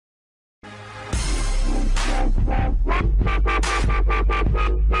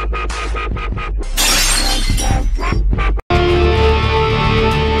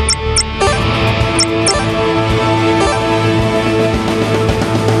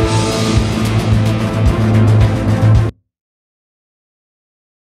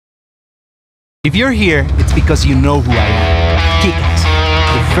If you're here, it's because you know who I am. Kick-Ass,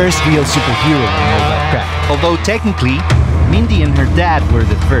 the first real superhero in all that crap. Although technically, Mindy and her dad were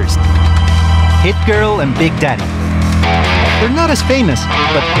the first. Hit Girl and Big Daddy. They're not as famous,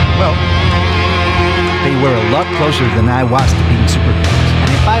 but, well, they were a lot closer than I was to being superheroes. And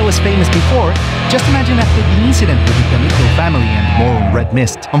if I was famous before, just imagine after the incident with the D'Amico family and Moral Red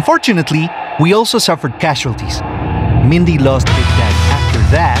Mist. Unfortunately, we also suffered casualties. Mindy lost Big Daddy. After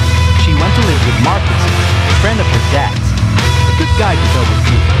that, she went to live with Marcus, a friend of her dad's, a good guy to tell the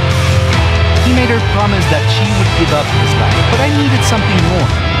truth. He made her promise that she would give up his life, but I needed something more.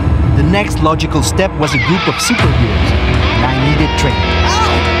 The next logical step was a group of superheroes, and I needed training.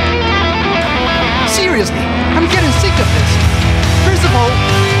 Ow! Seriously, I'm getting sick of this. First of all,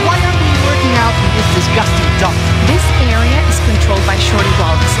 why aren't we working out in this disgusting dump? This area is controlled by Shorty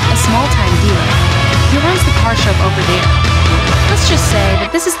Wallace, a small-time dealer. He runs the car shop over there. Let's just say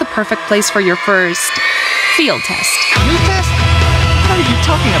that this is the perfect place for your first field test. Field test? What are you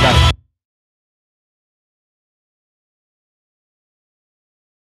talking about?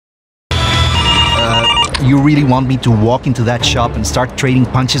 You really want me to walk into that shop and start trading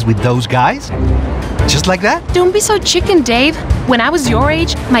punches with those guys? Just like that? Don't be so chicken, Dave. When I was your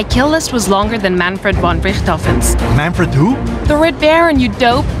age, my kill list was longer than Manfred von Richthofen's. Manfred who? The Red Baron, you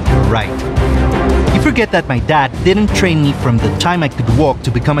dope. Right. You forget that my dad didn't train me from the time I could walk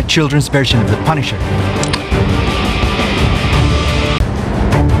to become a children's version of the Punisher.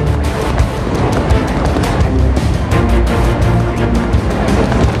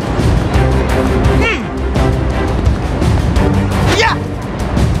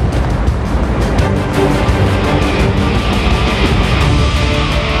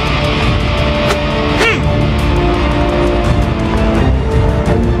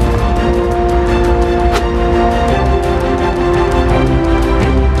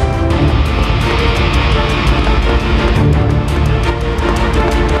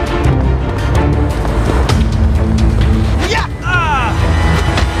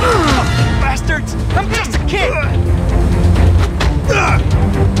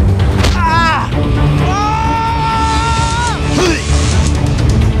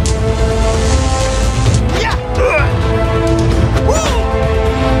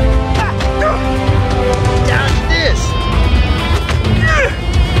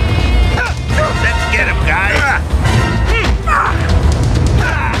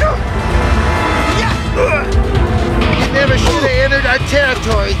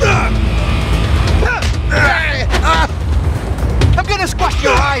 Territory. I'm gonna squash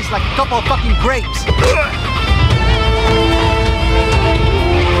your eyes like a couple of fucking grapes.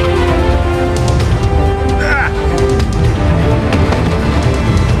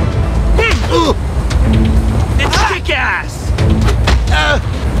 It's kick-ass.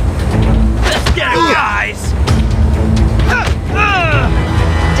 Let's get him, guys.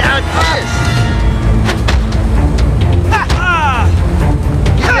 Down this.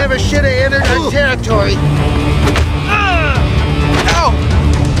 Never should have entered our territory.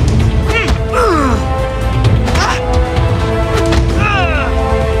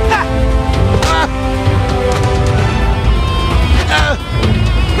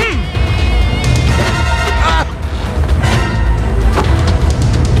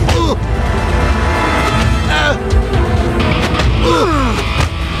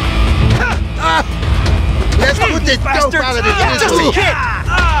 Let's put this dope out of this Just a kid!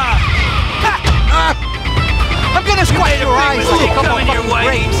 I'm gonna squash your eyes like a couple of fucking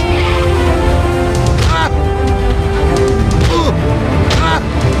grapes.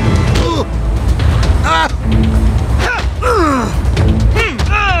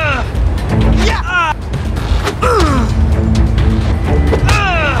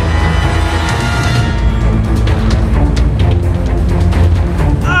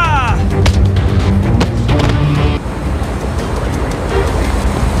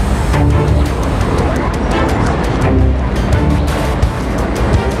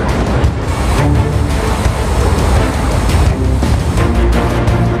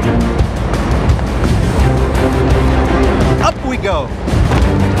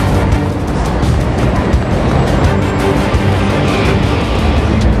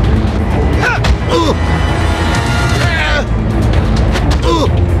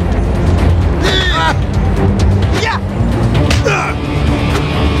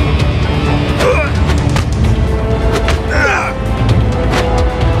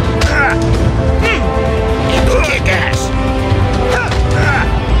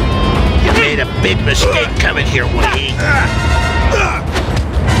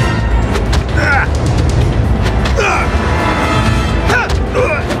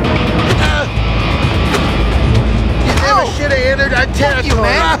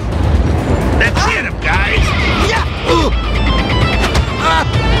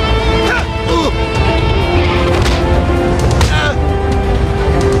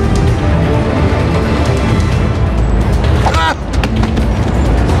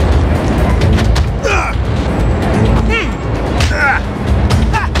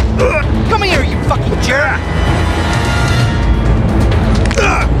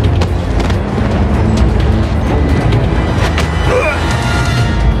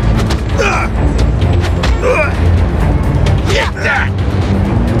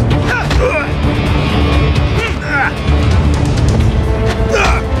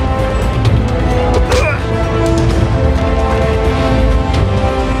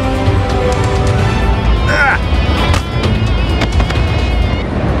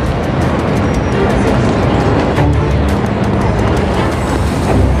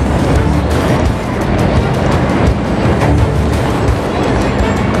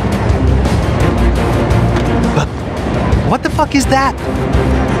 fuck is that?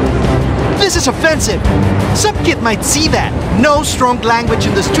 This is offensive! Some kid might see that. No strong language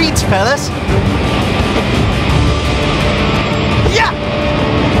in the streets, fellas! Yeah!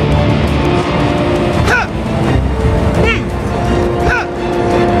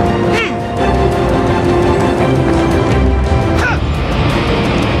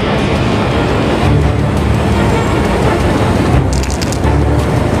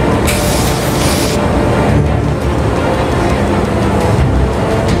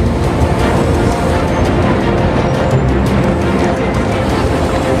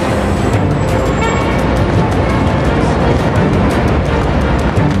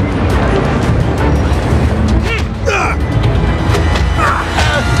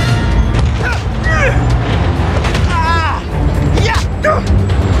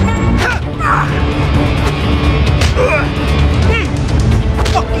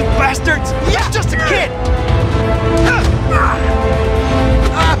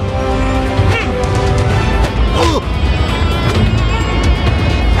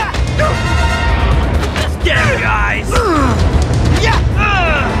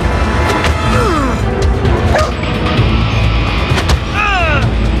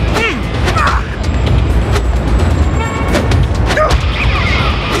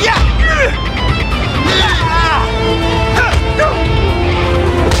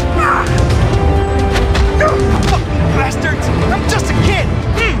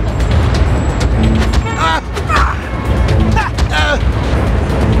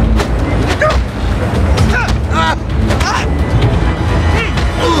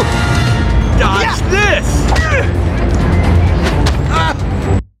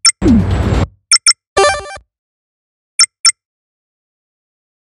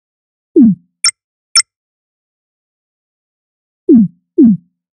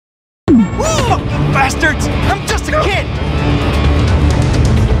 Bastards! I'm just a kid!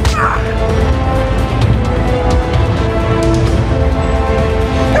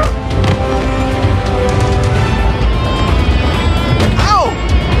 Ow!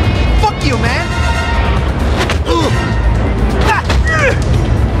 Fuck you, man!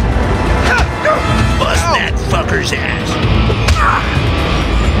 Bust that fucker's ass!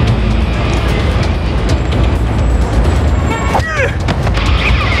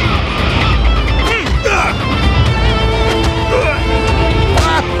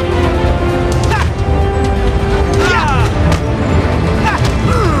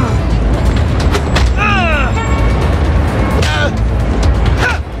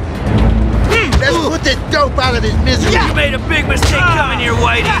 Dope out of his misery. You made a big mistake coming here,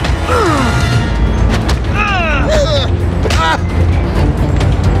 Whitey.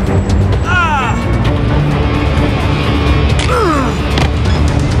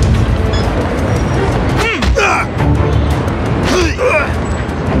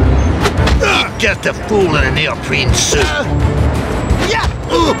 He's just a fool in a neoprene suit.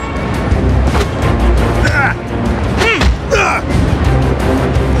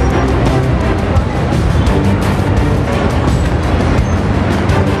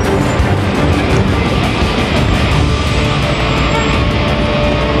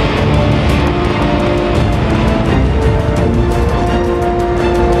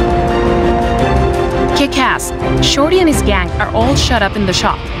 Kick-ass. Shorty and his gang are all shut up in the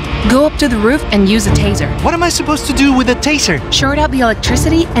shop. Go up to the roof and use a taser. What am I supposed to do with a taser? Short out the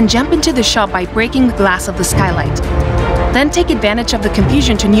electricity and jump into the shop by breaking the glass of the skylight. Then take advantage of the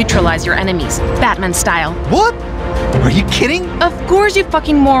confusion to neutralize your enemies, Batman style. What? Are you kidding? Of course, you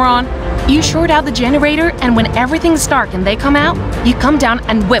fucking moron! You short out the generator, and when everything's dark and they come out, you come down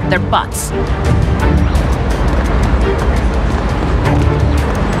and whip their butts.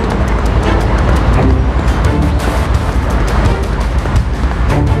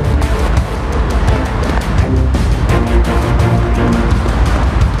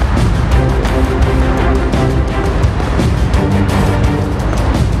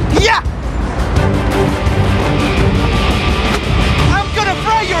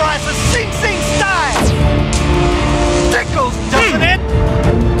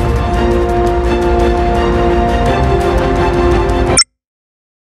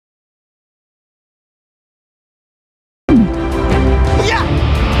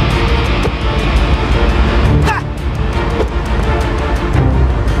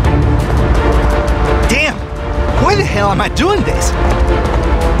 Am I doing this?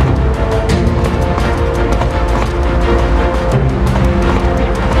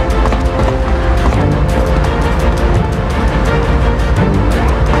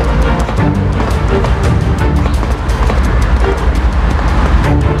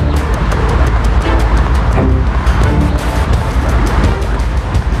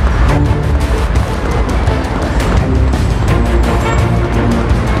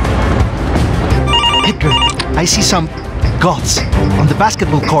 I see some goths on the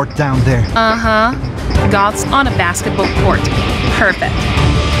basketball court down there. Uh-huh. Goths on a basketball court. Perfect.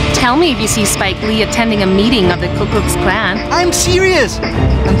 Tell me if you see Spike Lee attending a meeting of the Ku Klux Klan. I'm serious!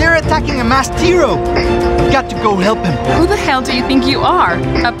 And they're attacking a masked hero! I've got to go help him. Who the hell do you think you are?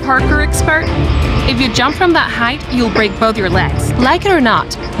 A parkour expert? If you jump from that height, you'll break both your legs. Like it or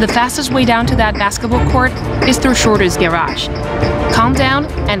not, the fastest way down to that basketball court is through Shorter's garage. Calm down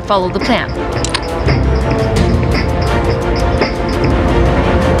and follow the plan.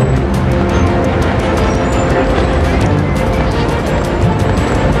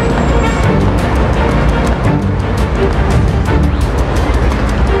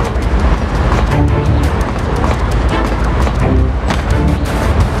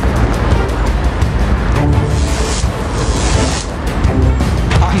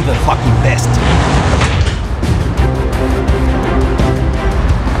 I'm the fucking best.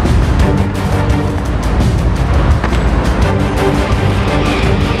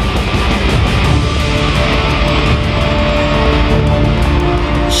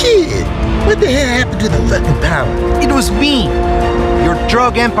 Shit! What the hell happened to the fucking power? It was me! Your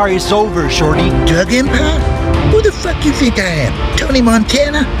drug empire is over, Shorty. Drug empire? Who the fuck you think I am? Tony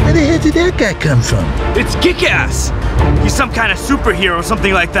Montana? Where the hell did that guy come from? It's Kick-Ass! He's some kind of superhero or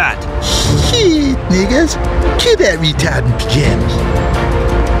something like that. Shit, niggas. Kill that retard in pajamas.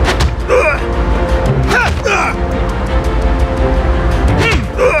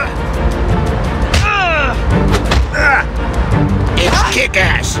 It's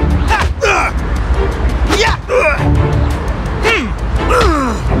Kick-Ass!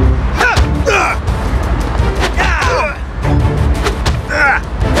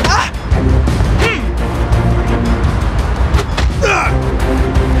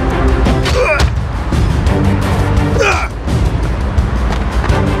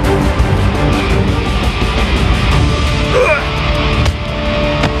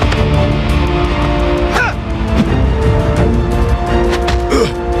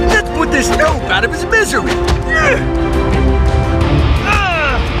 Let's put this noob out of his misery!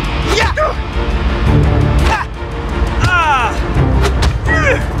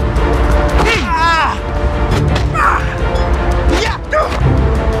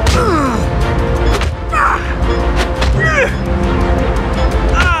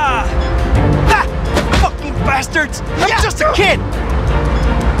 Fucking bastards! I'm just a kid!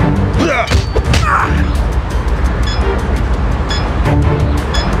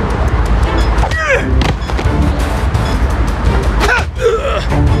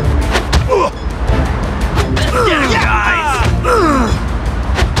 Get him, guys!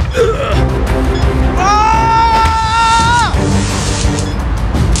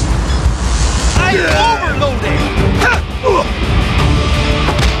 I'm overloaded!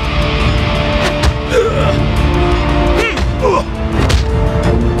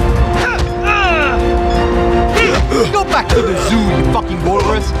 Go back to the zoo, you fucking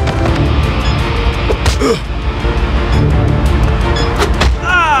walrus!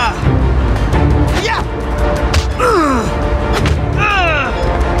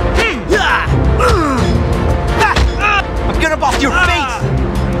 I'm gonna bust your face!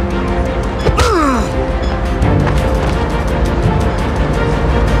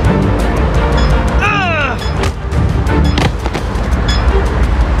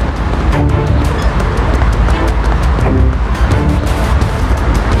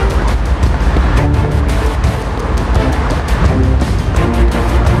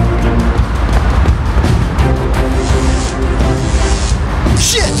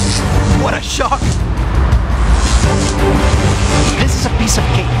 Shit! What a shock! This is a piece of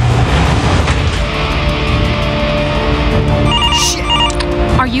cake. Shit!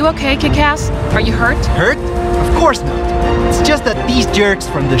 Are you okay, Kick-Ass? Are you hurt? Hurt? Of course not. It's just that these jerks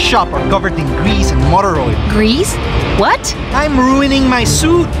from the shop are covered in grease and motor oil. Grease? What? I'm ruining my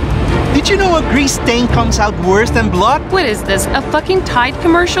suit! Did you know a grease stain comes out worse than blood? What is this, a fucking Tide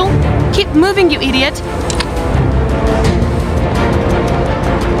commercial? Keep moving, you idiot!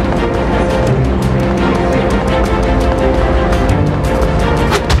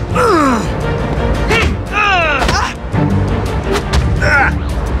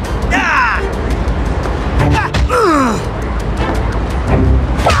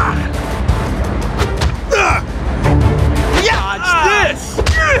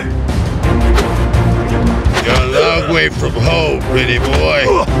 Away from home, pretty boy.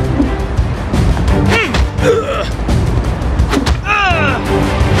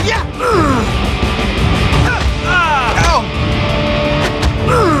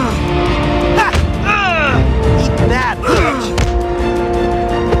 Eat that, bitch!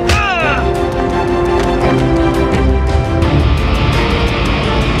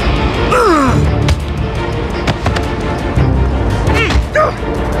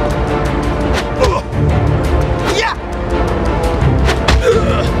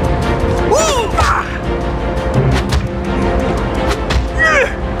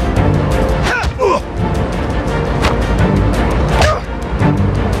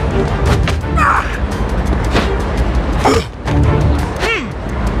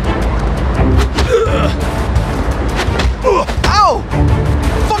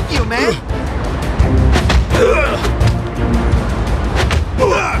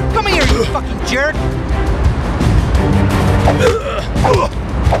 jerk!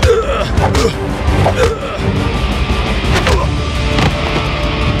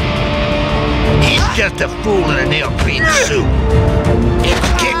 He's just a fool in a neoprene suit. It's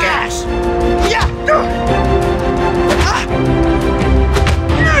kick-ass. Yeah!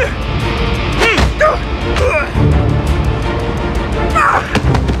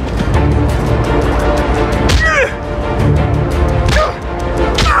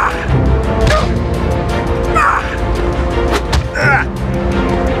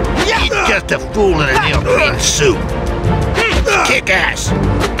 He's just a fool in a neoprene suit. It's kick-ass.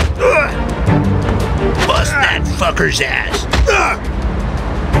 Bust that fucker's ass.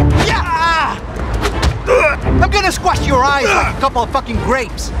 Yeah! I'm gonna squash your eyes like a couple of fucking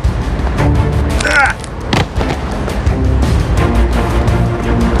grapes.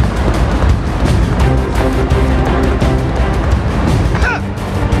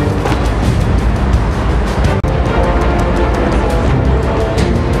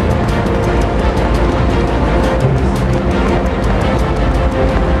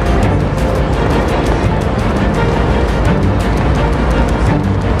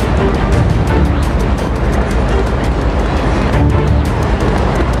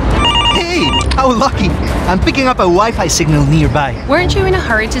 How lucky! I'm picking up a Wi-Fi signal nearby. Weren't you in a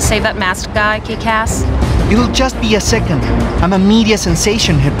hurry to save that masked guy, Kick-Ass? It'll just be a second. I'm a media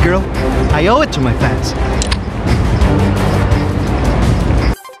sensation, hit girl. I owe it to my fans.